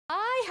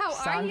Hi,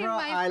 how are you, my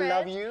friend? Sandra, I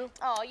love you.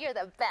 Oh, you're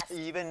the best.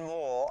 Even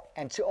more.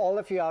 And to all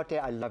of you out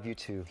there, I love you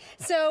too.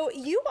 So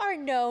you are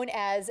known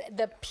as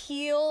the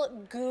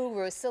peel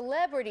guru,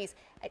 celebrities.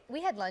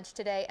 We had lunch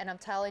today, and I'm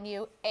telling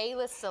you,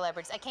 A-list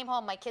celebrities. I came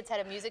home, my kids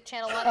had a music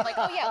channel on. I'm like,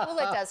 oh yeah,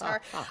 Ula does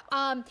her.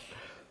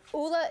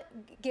 Ula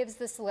gives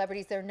the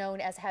celebrities, they're known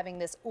as having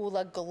this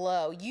Ula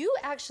glow. You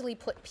actually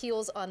put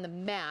peels on the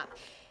map.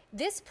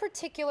 This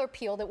particular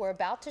peel that we're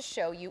about to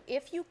show you,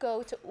 if you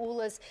go to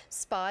Ula's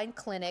Spine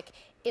Clinic,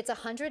 it's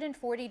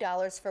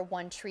 $140 for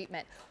one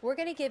treatment. We're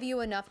going to give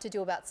you enough to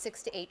do about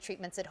 6 to 8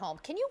 treatments at home.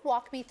 Can you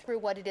walk me through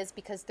what it is?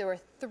 Because there are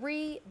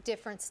 3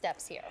 different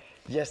steps here.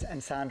 Yes,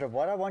 and Sandra,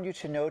 what I want you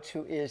to know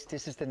too is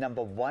this is the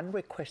 #1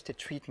 requested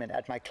treatment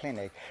at my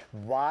clinic.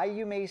 Why,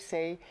 you may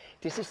say,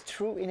 this is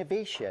true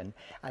innovation.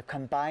 I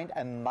combined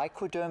a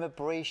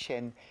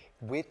microdermabrasion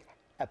with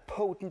a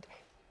potent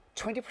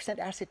 20%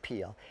 acid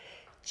peel.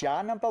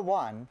 Jar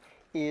 #1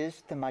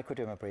 is the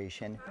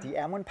microdermabrasion, the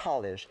M1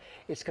 polish.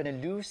 It's going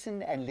to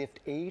loosen and lift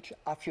age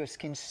of your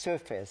skin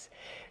surface.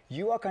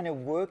 You are going to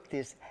work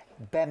this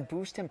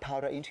bamboo stem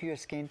powder into your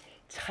skin,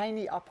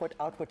 tiny upward,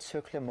 outward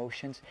circular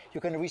motions.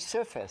 You're going to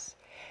resurface.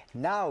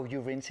 Now you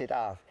rinse it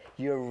off.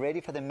 You're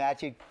ready for the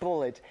magic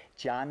bullet,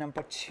 jar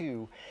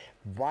 #2.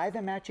 Why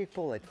the magic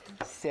bullet?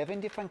 7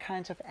 different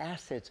kinds of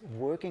acids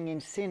working in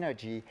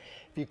synergy.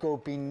 We go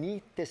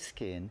beneath the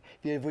skin.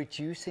 We're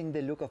reducing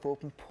the look of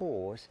open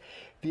pores.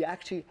 We're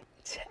actually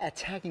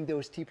attacking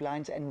those deep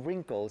lines and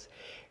wrinkles.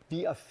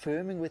 We are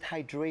firming with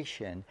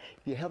hydration.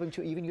 We're helping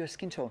to even your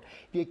skin tone.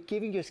 We're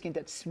giving your skin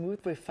that smooth,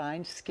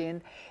 refined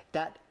skin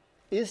that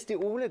is the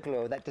Ula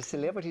glow that the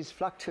celebrities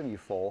flock to me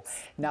for.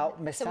 Now,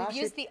 massage. So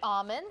we've used the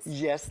almonds.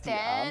 Yes,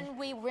 then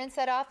we rinse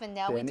that off, and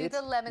now we do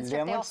the lemon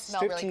strip. They all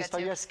smell really good for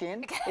too. your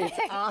skin. It's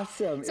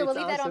awesome. So we'll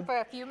leave that on for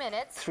a few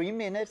minutes. 3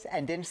 minutes,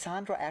 and then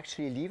Sandra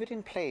actually leave it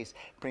in place.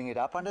 Bring it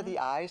up under the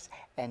eyes,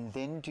 and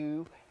then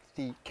do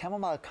the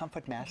chamomile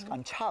comfort mask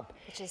on top.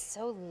 Which is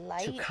so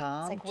light. To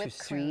calm, it's like to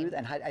soothe,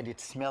 and it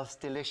smells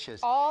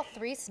delicious. All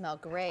 3 smell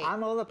great.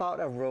 I'm all about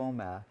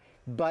aroma,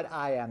 but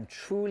I am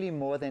truly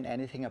more than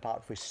anything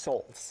about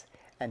results.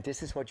 And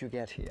this is what you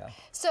get here.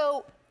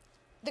 So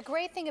the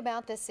great thing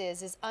about this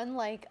is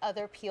unlike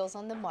other peels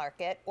on the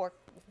market or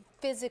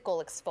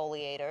physical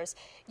exfoliators,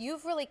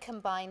 you've really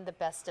combined the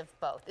best of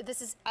both.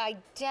 This is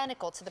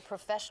identical to the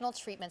professional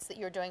treatments that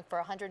you're doing for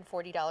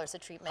 $140 a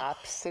treatment.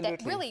 Absolutely.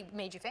 That really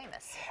made you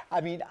famous. I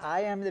mean,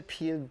 I am the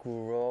peel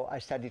guru. I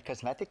studied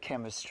cosmetic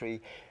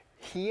chemistry.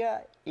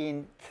 Here,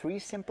 in 3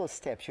 simple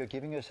steps, you're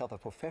giving yourself a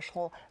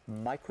professional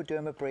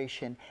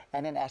microdermabrasion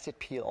and an acid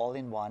peel all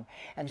in one.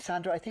 And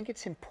Sandra, I think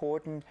it's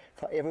important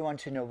for everyone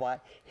to know why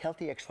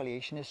healthy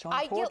exfoliation is so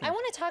important. I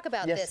want to talk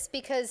about this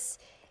because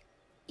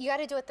you got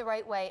to do it the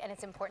right way, and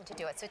it's important to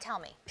do it. So tell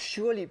me.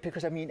 Surely,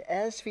 because I mean,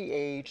 as we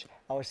age,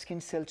 our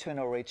skin cell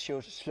turnover rate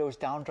slows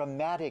down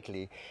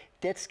dramatically.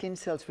 Dead skin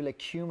cells will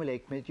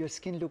accumulate, make your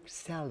skin look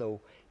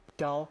sallow,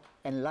 dull,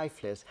 and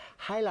lifeless,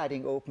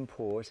 highlighting open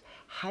pores,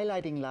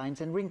 highlighting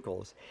lines and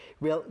wrinkles.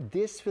 Well,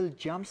 this will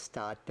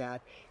jumpstart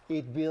that.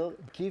 It will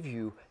give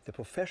you the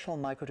professional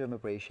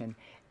microdermabrasion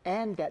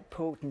and that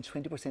potent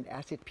 20%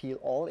 acid peel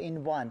all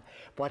in one.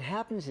 What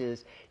happens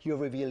is you're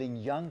revealing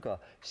younger,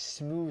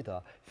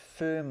 smoother,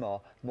 firmer,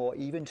 more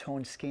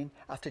even-toned skin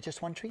after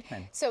just 1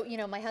 treatment. So, you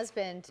know, my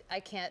husband,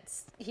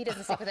 he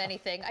doesn't stick with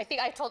anything. I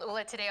think I told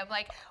Ula today, I'm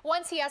like,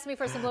 once he asked me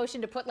for some lotion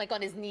to put like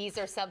on his knees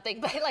or something,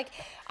 but like,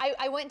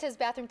 I went into his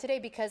bathroom today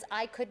because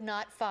I could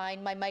not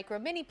find my micro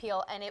mini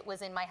peel, and it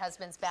was in my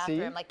husband's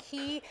bathroom. See? Like,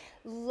 he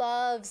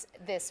loves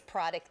this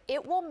product.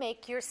 It will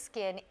make your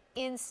skin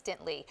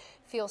instantly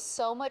feel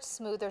so much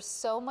smoother,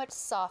 so much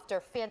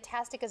softer,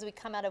 fantastic as we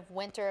come out of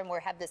winter and we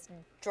have this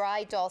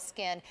dry, dull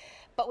skin.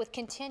 But with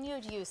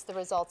continued use, the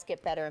results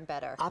get better and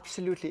better.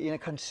 Absolutely. In a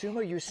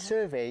consumer use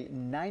survey,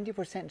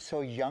 90%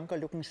 saw younger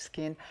looking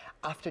skin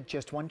after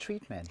just 1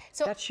 treatment.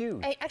 So that's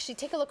huge. Actually,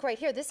 take a look right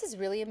here. This is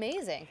really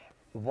amazing.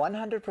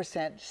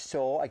 100%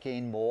 saw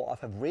again more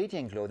of a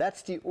radiant glow.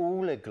 That's the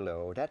Ula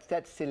glow. That's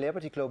that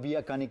celebrity glow we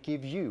are going to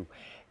give you.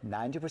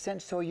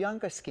 90% saw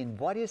younger skin.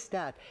 What is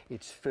that?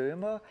 It's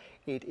firmer.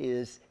 It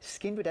is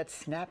skin with that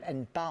snap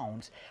and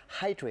bounce,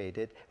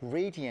 hydrated,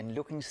 radiant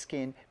looking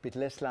skin with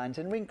less lines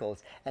and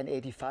wrinkles. And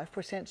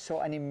 85% saw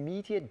an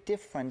immediate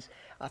difference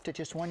after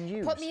just 1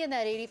 use. Put me in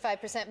that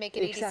 85%, make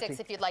it 86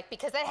 if you'd like,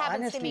 because that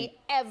happens to me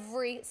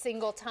every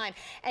single time.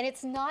 And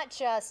it's not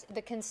just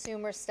the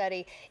consumer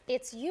study.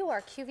 It's you,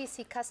 our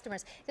QVC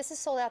customers. This is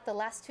sold out the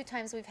last 2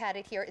 times we've had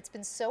it here. It's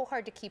been so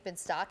hard to keep in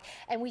stock.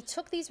 And we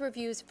took these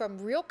reviews from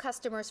real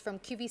customers from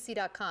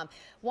QVC.com.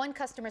 One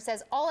customer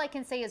says, all I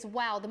can say is,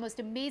 wow, the most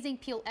amazing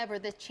peel ever.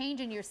 The change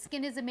in your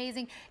skin is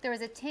amazing. There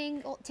is a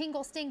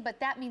tingle sting, but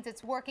that means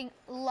it's working.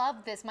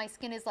 Love this. My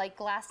skin is like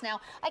glass now.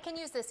 I can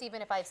use this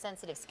even if I have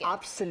sensitive skin.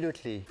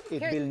 Absolutely.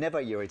 It will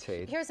never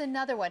irritate. Here's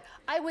another one.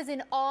 I was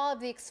in awe of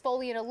the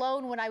exfoliant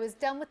alone. When I was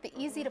done with the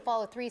easy to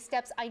follow 3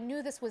 steps, I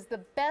knew this was the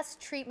best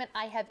treatment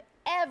I have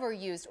ever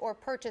used or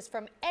purchased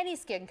from any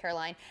skincare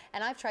line,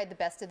 and I've tried the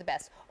best of the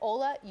best.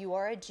 Ola, you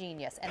are a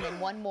genius. And then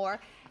one more.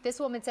 This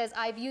woman says,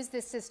 I've used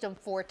this system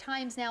 4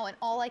 times now, and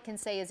all I can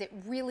say is it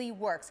really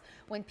works.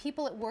 When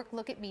people at work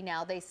look at me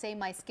now, they say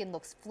my skin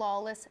looks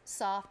flawless,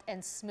 soft,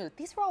 and smooth.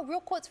 These are all real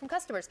quotes from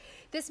customers.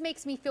 This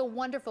makes me feel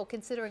wonderful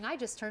considering I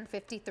just turned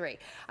 53.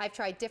 I've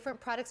tried different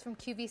products from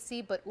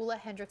QVC, but Ulla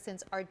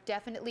Henriksen's are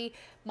definitely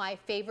my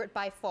favorite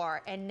by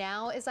far. And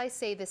now, as I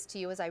say this to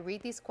you, as I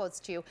read these quotes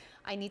to you,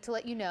 I need to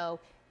let you know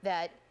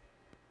that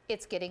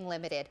it's getting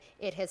limited.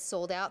 It has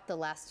sold out the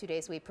last 2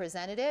 days we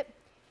presented it.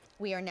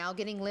 We are now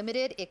getting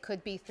limited. It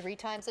could be 3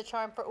 times the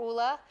charm for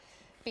Ulla,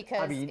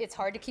 because it's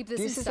hard to keep this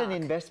in stock. This is an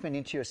investment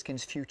into your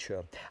skin's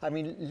future. I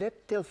mean,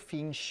 let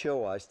Delphine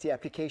show us the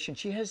application.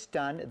 She has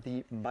done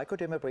the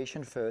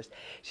microdermabrasion first.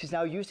 She's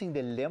now using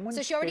the lemon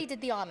strip. So she already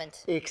did the almond.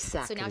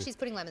 Exactly. So now she's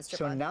putting lemon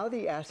strip on. So now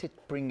the acid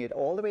bring it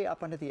all the way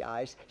up under the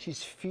eyes.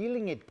 She's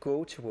feeling it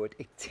go toward.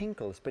 It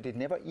tingles, but it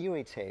never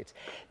irritates.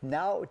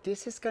 Now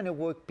this is going to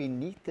work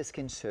beneath the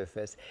skin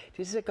surface.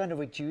 This is going to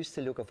reduce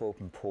the look of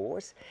open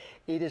pores.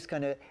 It is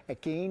going to,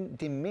 again,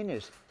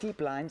 diminish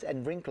deep lines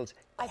and wrinkles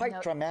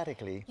quite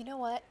dramatically. You know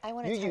what? I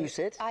want to tell you. You use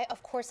it?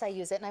 Of course I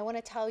use it. And I want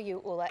to tell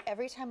you, Ulla,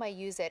 every time I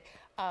use it,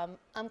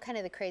 I'm kind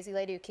of the crazy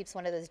lady who keeps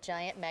one of those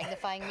giant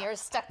magnifying mirrors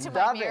stuck to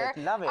my mirror.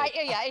 Love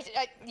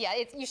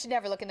it. You should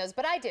never look in those,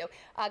 but I do.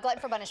 Glutton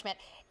for punishment.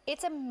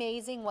 It's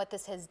amazing what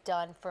this has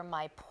done for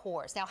my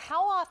pores. Now,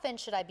 how often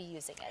should I be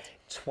using it?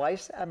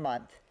 Twice a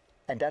month,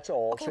 and that's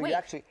all. Okay, so wait. you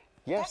actually,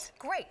 yes. That's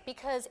great,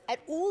 because at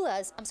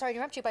Ulla's, I'm sorry to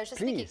interrupt you, but I was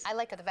just thinking, I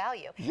like the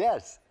value.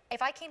 Yes.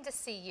 If I came to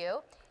see you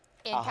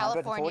in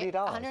California,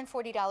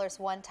 $140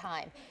 one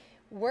time.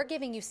 We're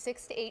giving you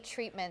 6 to 8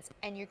 treatments,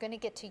 and you're going to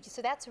get to,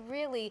 so that's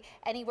really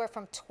anywhere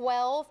from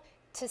 12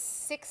 to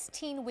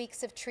 16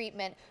 weeks of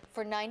treatment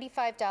for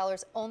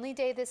 $95, only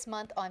day this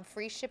month on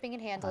free shipping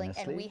and handling.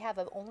 Honestly? And we have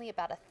only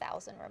about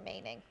 1,000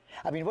 remaining.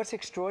 I mean, what's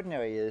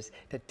extraordinary is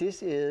that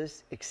this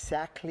is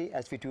exactly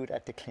as we do it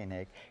at the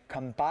clinic,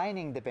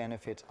 combining the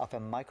benefits of a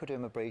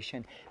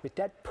microdermabrasion with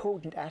that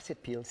potent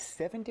acid peel,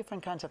 7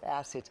 different kinds of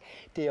acids.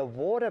 They are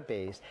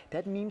water-based.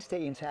 That means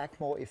they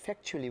interact more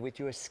effectually with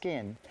your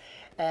skin,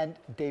 and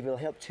they will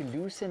help to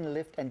loosen,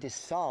 lift, and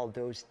dissolve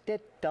those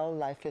dead, dull,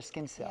 lifeless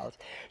skin cells.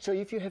 Yeah. So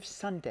if you have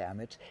sun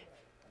damage,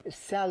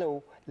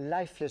 sallow,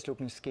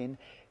 lifeless-looking skin,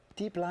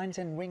 deep lines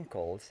and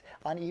wrinkles,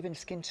 uneven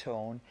skin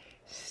tone,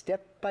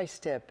 step by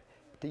step,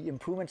 the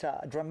improvements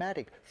are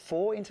dramatic.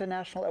 4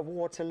 international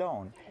awards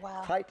alone.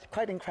 Wow.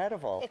 Quite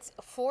incredible. It's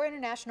 4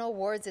 international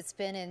awards. It's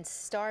been in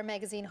Star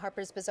Magazine,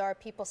 Harper's Bazaar,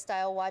 People's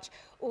Style Watch.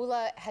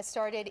 Ulla has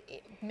started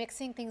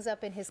mixing things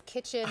up in his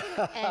kitchen,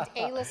 and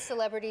A-list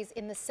celebrities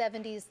in the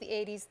 70s, the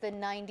 80s, the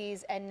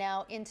 90s, and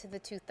now into the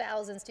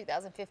 2000s,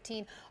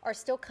 2015, are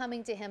still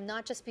coming to him,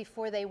 not just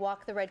before they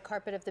walk the red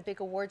carpet of the big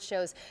award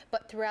shows,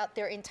 but throughout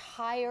their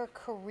entire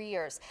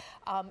careers.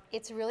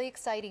 It's really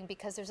exciting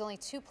because there's only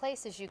 2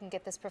 places you can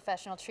get this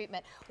professional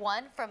treatment.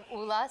 One from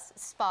Ulla's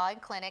Spa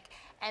and Clinic,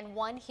 and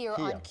one here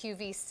on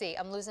QVC.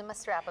 I'm losing my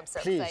strap. I'm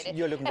so excited. Please,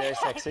 you're looking very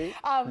sexy.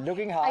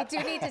 Looking hot. I do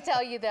need to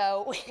tell you,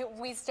 though,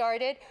 we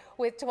started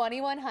with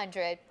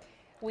 2,100.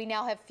 We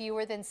now have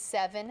fewer than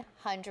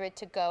 700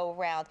 to go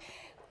around.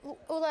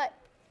 Ulla,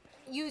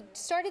 you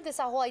started this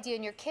whole idea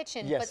in your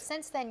kitchen, but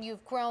since then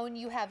you've grown.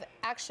 You have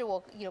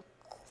actual,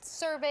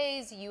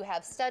 surveys, you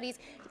have studies.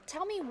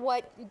 Tell me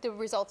what the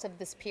results of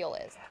this peel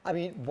is. I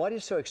mean, what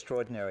is so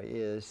extraordinary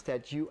is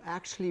that you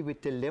actually,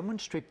 with the lemon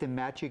strip, the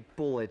magic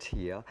bullet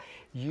here,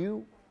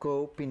 you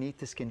go beneath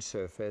the skin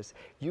surface.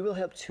 You will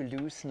help to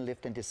loosen,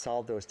 lift, and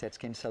dissolve those dead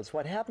skin cells.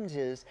 What happens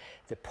is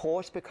the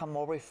pores become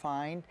more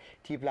refined,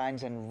 deep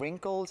lines and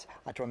wrinkles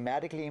are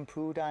dramatically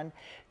improved on.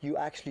 You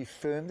actually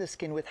firm the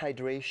skin with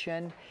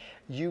hydration.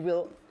 You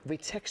will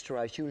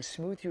retexturize, you will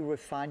smooth, you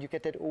refine, you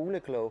get that Ulla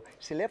glow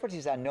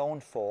celebrities are known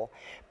for.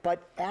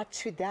 But add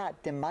to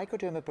that the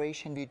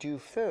microdermabrasion we do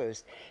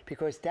first,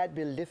 because that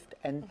will lift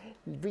and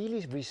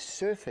really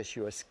resurface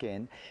your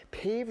skin,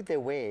 pave the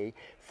way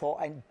for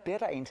a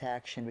better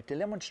interaction with the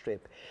lemon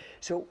strip.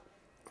 So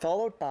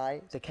followed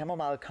by the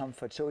chamomile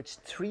comfort. So it's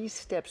 3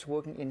 steps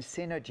working in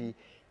synergy,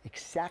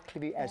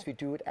 exactly as we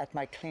do it at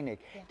my clinic.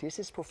 This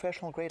is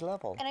professional grade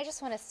level. And I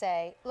just want to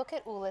say, look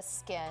at Ulla's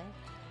skin,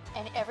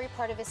 and every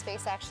part of his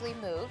face actually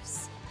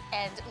moves.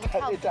 And look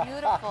how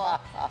beautiful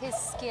his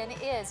skin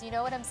is. You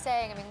know what I'm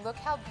saying? I mean, look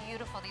how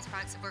beautiful these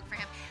products have worked for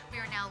him. We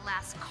are now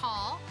last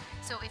call.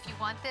 So if you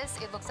want this,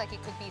 it looks like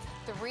it could be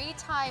 3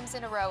 times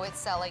in a row it's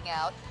selling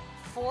out.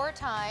 4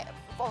 times,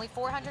 only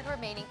 400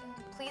 remaining.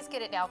 Please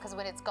get it now, because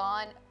when it's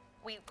gone,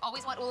 we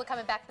always want Ulla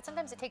coming back, but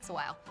sometimes it takes a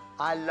while.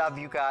 I love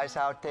you guys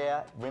out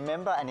there.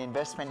 Remember, an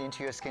investment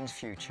into your skin's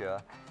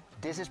future.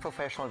 This is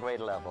professional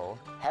grade level.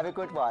 Have a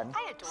good one.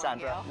 I adore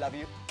Sandra, you. Love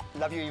you.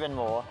 Love you even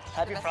more.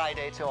 Happy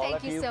Friday to all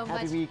of you. Thank you so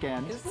much. Happy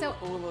weekend. Isn't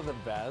Ulla the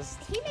best?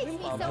 He makes me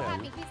so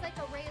happy. He's like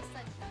a ray of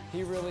sunshine.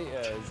 He really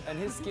is, and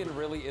his skin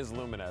really is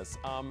luminous.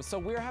 So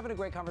we're having a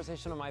great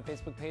conversation on my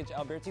Facebook page,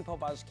 Alberti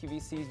Popage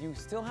QVC. You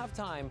still have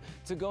time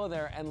to go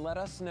there and let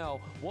us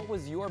know what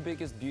was your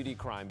biggest beauty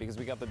crime, because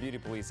we got the beauty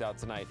police out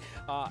tonight.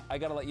 I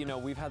gotta let you know,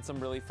 we've had some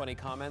really funny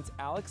comments.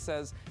 Alex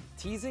says,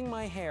 teasing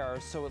my hair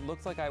so it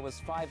looked like I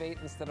was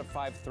 5'8" instead of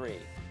 5'3".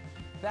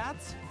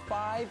 That's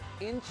 5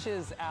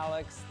 inches,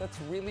 Alex. That's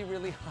really,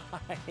 really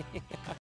high.